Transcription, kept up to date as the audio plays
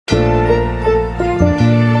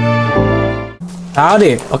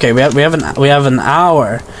Howdy. Okay, we have an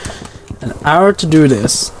hour. An hour to do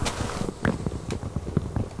this.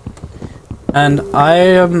 And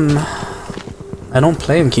I don't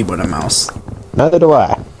play on keyboard and mouse. Neither do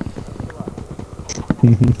I.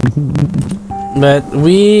 But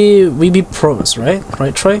we be pros, right?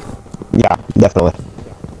 Right, Troy? Yeah, definitely.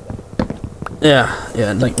 Yeah,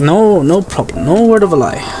 like no problem, no word of a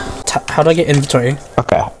lie. How do I get inventory?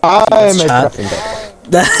 Okay, I'm a chat. crafting guy.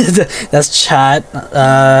 That's chat.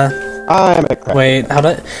 I'm a crafting. Wait, how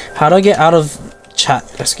do I get out of chat?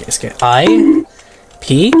 Okay. I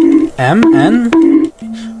P M N.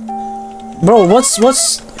 Bro,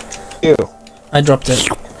 what's Q? I dropped it.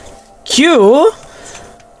 Q.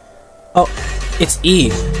 Oh, it's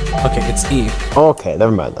E. Okay, it's E. Okay,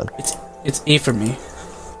 never mind then. It's E for me.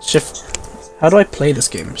 Shift. How do I play this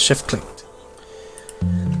game? Shift clicked.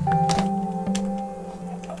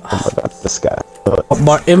 Oh my god, this guy.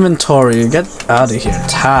 Bar inventory. Get out of here.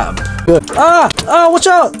 Tab. Good. Ah! Watch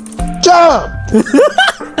out! Jump!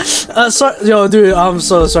 Sorry, yo, dude. I'm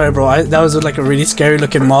so sorry, bro. That was like a really scary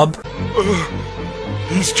looking mob.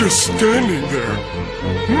 He's just standing there,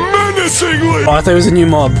 menacingly. Oh, I thought it was a new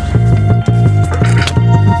mob.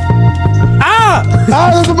 Ah!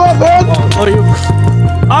 Ah, there's a mob, man! Oh, you.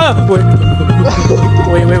 Ah! Wait.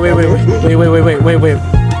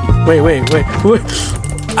 Wait.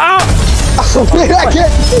 Ah! Wait, I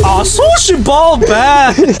can't. Oh, sushi ball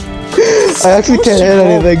back! I actually can't hit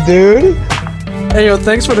anything, dude. Hey, yo,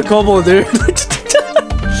 thanks for the combo, dude.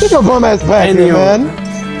 Get your bum ass back here, man.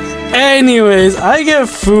 Anyways, I get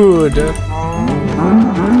food.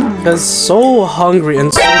 Cause so hungry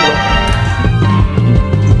and so.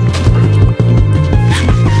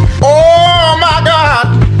 Oh my god!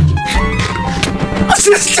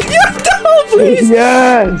 No, please.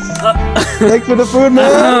 Yes. Thanks for the food,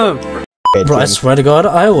 man. Bro, I swear to God,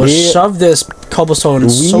 I will shove this cobblestone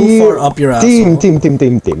so far up your asshole.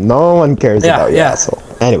 Team. No one cares about your asshole.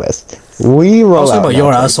 Anyways, we roll out. About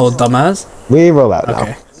your asshole, dumbass. We roll out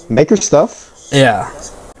now. Make your stuff. Yeah.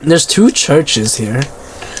 There's 2 churches here.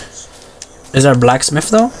 Is there a blacksmith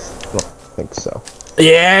though? I don't think so.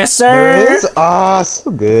 Yes, sir. There is? Ah,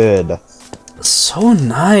 so good. So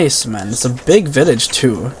nice, man. It's a big village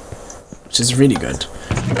too, which is really good.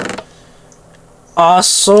 Ah,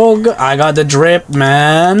 so good. I got the drip,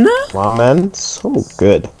 man. Wow, man, so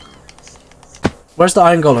good. Where's the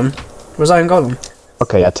iron golem? Where's Iron Golem?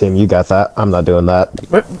 Okay, yeah, team, you got that. I'm not doing that.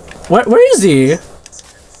 Where is he?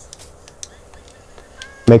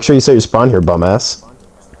 Make sure you set your spawn here, bum ass.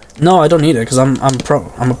 No, I don't need it because I'm pro.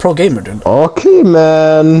 I'm a pro gamer, dude. Okay,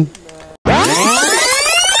 man. I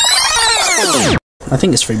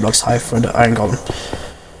think it's 3 blocks high for the Iron Golem.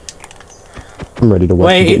 I'm ready to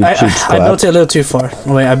watch you get your cheeks I built it a little too far.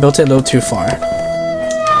 Wait, I built it a little too far.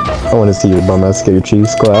 I want to see your bum ass get your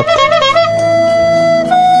cheeks clapped.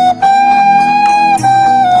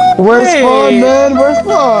 Where's spawn, man? Where's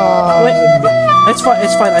spawn? Wait, it's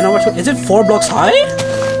fine. I know what. Is it 4 blocks high?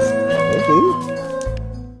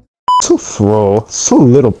 So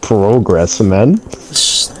little progress, man.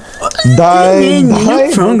 Die,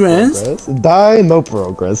 no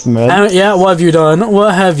progress, man. Yeah, what have you done?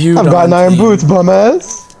 What have you done? I've got iron boots, bum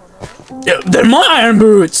ass. Yeah, they're my iron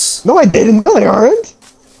boots. No, I didn't. No, they aren't.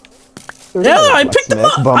 Yeah, I picked them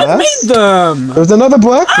up. I made them. There's another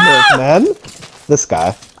blacksmith, man. This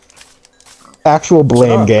guy. Actual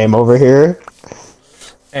blame game over here.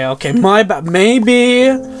 Hey, okay, my bad.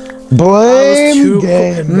 Maybe. Blame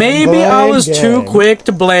game. Maybe I was too quick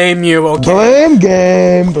to blame you. Okay.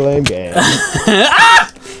 Blame game.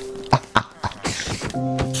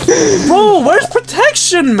 Bro, where's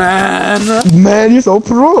protection, man? Man, you're so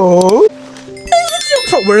pro.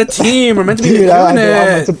 We're a team. We're meant to be doing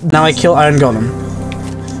it. Now I kill Iron Golem.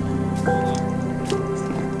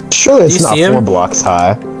 Surely it's not 4 blocks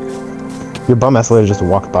high. Your bum ass literally just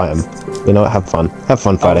walked by him. You know what? Have fun. Have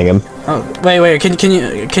fun fighting him. Oh, wait.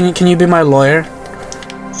 Can you be my lawyer?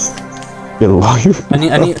 Your lawyer?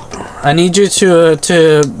 I need you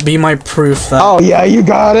to be my proof that. Oh yeah, you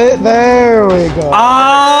got it. There we go.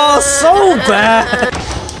 Oh, so bad.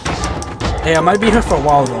 Hey, I might be here for a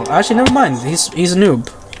while though. Actually, never mind. He's a noob.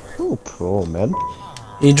 Oh, pro man.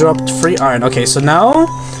 He dropped 3 iron. Okay, so now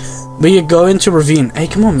we go into ravine. Hey,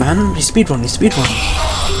 come on, man. He speedrun.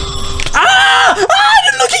 I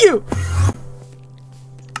didn't look at you!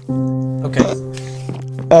 Okay.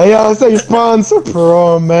 Hey, yo, say your spawn so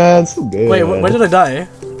pro, man. So good. Wait, where did I die?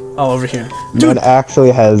 Oh, over here. Dude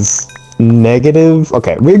actually has negative.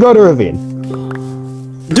 Okay, we go to ravine.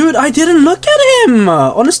 Dude, I didn't look at him!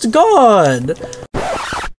 Honest to God!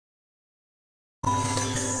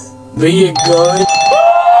 We go.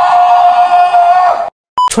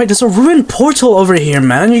 Troy, there's a ruined portal over here,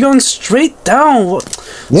 man. You're going straight down. What?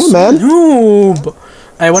 Yeah, man. Noob.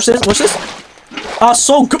 Hey, watch this. Watch this. Ah,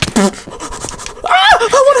 so good. Ah, I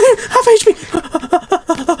want to half HP.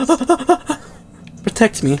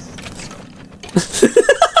 Protect me.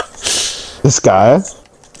 This guy.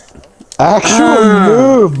 Actual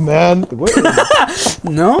noob, man.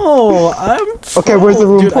 No, I'm. Okay, where's the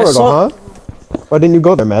ruined portal, huh? Why didn't you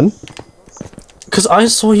go there, man? Because I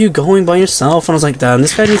saw you going by yourself, and I was like, damn,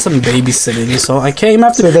 this guy needs some babysitting, so I came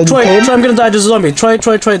after him. Troy, I'm gonna die to a zombie. Troy.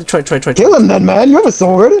 Kill him then, man. You have a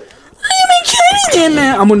sword. What do you mean killing him,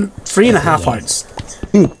 man? I'm on 3.5 hearts.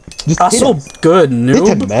 Dude, just that's so good, noob.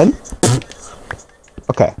 Hit him, man.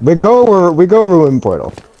 Okay, we go ruin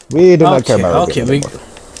portal. We do not care about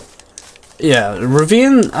yeah,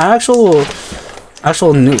 ravine, actual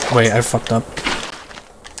noob. Wait, I fucked up.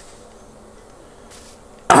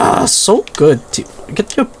 Ah, so good.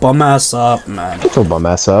 Get your bum ass up, man. Get your bum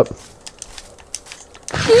ass up.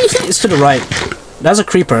 It's to the right. That's a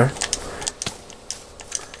creeper.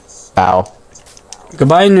 Ow.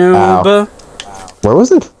 Goodbye, noob. Ow. Where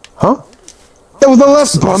was it? Huh? That was the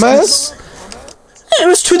left, dumbass. It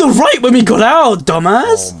was to the right when we got out,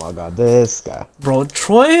 dumbass. Oh my god, this guy. Bro,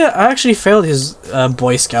 Troy actually failed his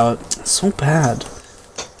Boy Scout. So bad.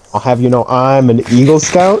 I'll have you know I'm an Eagle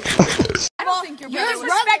Scout. I don't think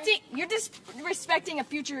you're disrespecting a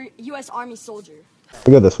future U.S. Army soldier.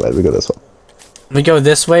 We go this way. We go this way. We go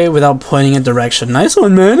this way without pointing a direction. Nice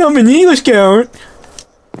one, man. I'm an Eagle Scout.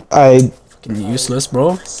 Fucking useless,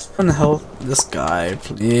 bro. I'm gonna help this guy,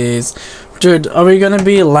 please. Dude, are we gonna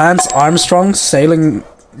be Lance Armstrong sailing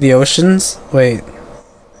the oceans? Wait,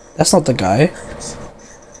 that's not the guy.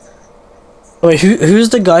 Wait, who's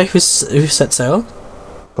the guy who set sail?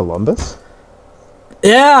 Columbus?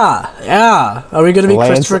 Yeah. Are we gonna be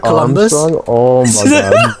Lance Christopher Columbus? Armstrong? Oh my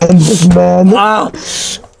god. And this man.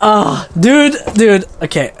 Dude.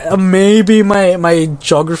 Okay, maybe my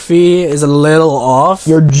geography is a little off.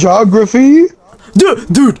 Your geography?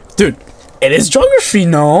 Dude. It is geography,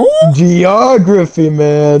 no? Geography,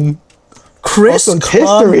 man. Chris Columbus.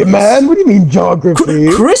 History, man. What do you mean geography?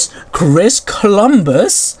 Chris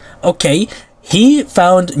Columbus. Okay, he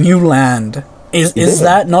found new land. Is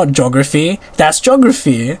that not geography? That's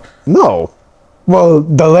geography. No. Well,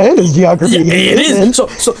 the land is geography. Yeah, it is. So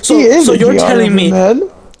you're telling me, man.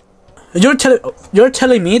 You're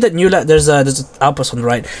telling me that there's an outpost on the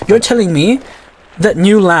right. You're telling me that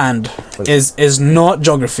new land is not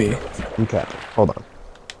geography. Okay, hold on.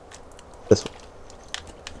 This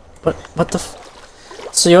one. What the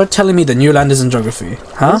so you're telling me the new land isn't geography,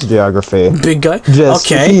 huh? It's geography. Big guy? Just,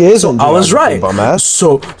 okay, so I was right. Bum-ass.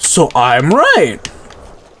 So I'm right.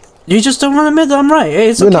 You just don't want to admit that I'm right. Hey,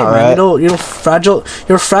 it's You're okay, not man. right. Your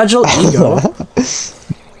fragile ego. Okay.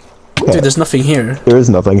 Dude, there's nothing here. There is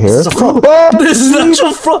nothing here. This is a frog. This is an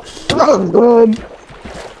actual frog.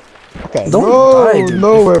 Okay, Don't die, dude.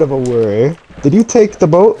 No word of a worry. Did you take the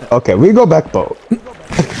boat? Okay, we go back boat. We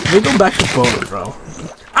go back to boat, bro.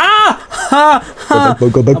 Ah! Ha! Ha!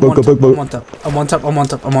 Go back boat. I'm on top.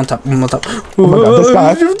 Oh my god, this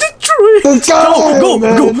guy. This guy! Go!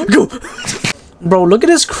 Bro, look at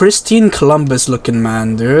this Christine Columbus looking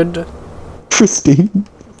man, dude. Christine?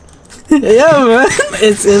 Yeah, man.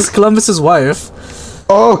 It's Columbus's wife.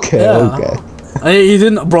 Okay, Yeah. okay. You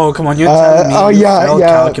didn't, bro. Come on, you're telling me. Yeah.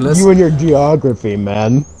 Calculus. You and your geography,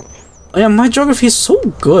 man. Oh, yeah, my geography is so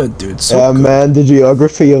good, dude. So yeah, good. man. The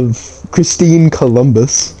geography of Christine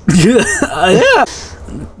Columbus. Yeah,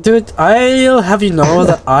 dude. I'll have you know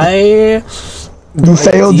that I. You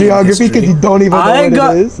failed geography because you don't even know what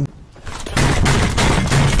it is.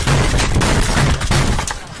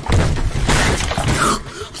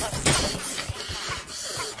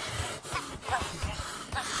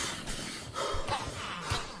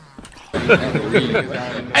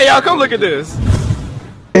 Hey, y'all, come look at this.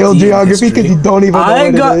 Failed geography because you don't even know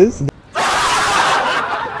what it is.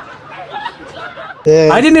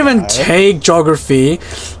 Yeah, I didn't even take geography.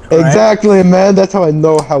 Exactly, man. That's how I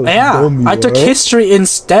know how dumb you I took history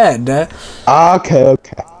instead. Okay.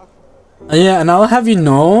 Yeah, and I'll have you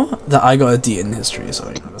know that I got a D in history, so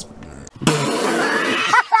you know, that's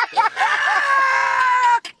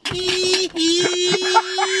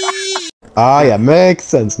yeah, makes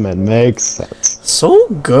sense, man. Makes sense. So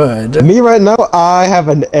good. Me right now, I have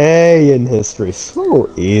an A in history. So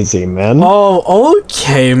easy, man. Oh,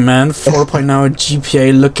 okay, man. 4.0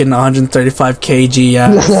 GPA, looking 135 kg.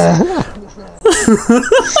 Yeah.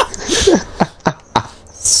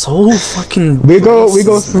 So fucking. We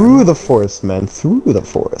go through the forest, man. Through the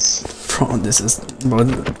forest. Bro,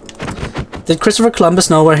 Did Christopher Columbus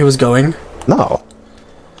know where he was going? No.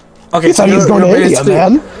 Okay, He thought he was going to India,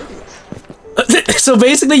 man. So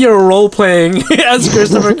basically, you're role playing as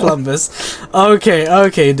Christopher Columbus.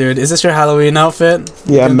 Okay, dude. Is this your Halloween outfit?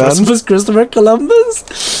 Yeah, man. Was Christopher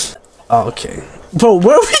Columbus? Okay, but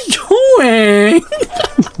where are we going?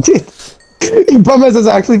 Your bum-ass is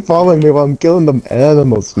actually following me while I'm killing them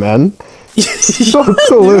animals, man. So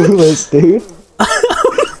clueless, dude.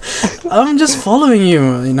 I'm just following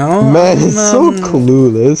you, you know? Man, it's so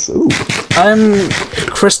clueless. Ooh. I'm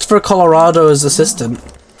Christopher Colorado's assistant.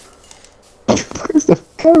 Christopher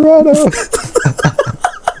Colorado.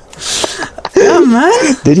 Yeah,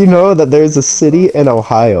 man. Did you know that there's a city in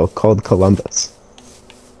Ohio called Columbus?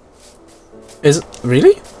 Is it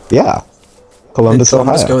really? Yeah. Columbus, Did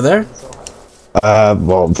Columbus Ohio. go there?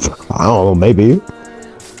 Well, I don't know, maybe.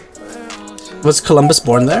 Was Columbus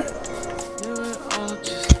born there?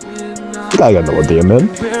 I got no idea, man.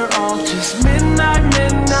 We're all just midnight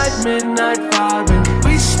vibing.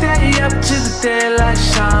 We stay up to the daylight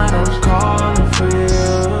shine on call.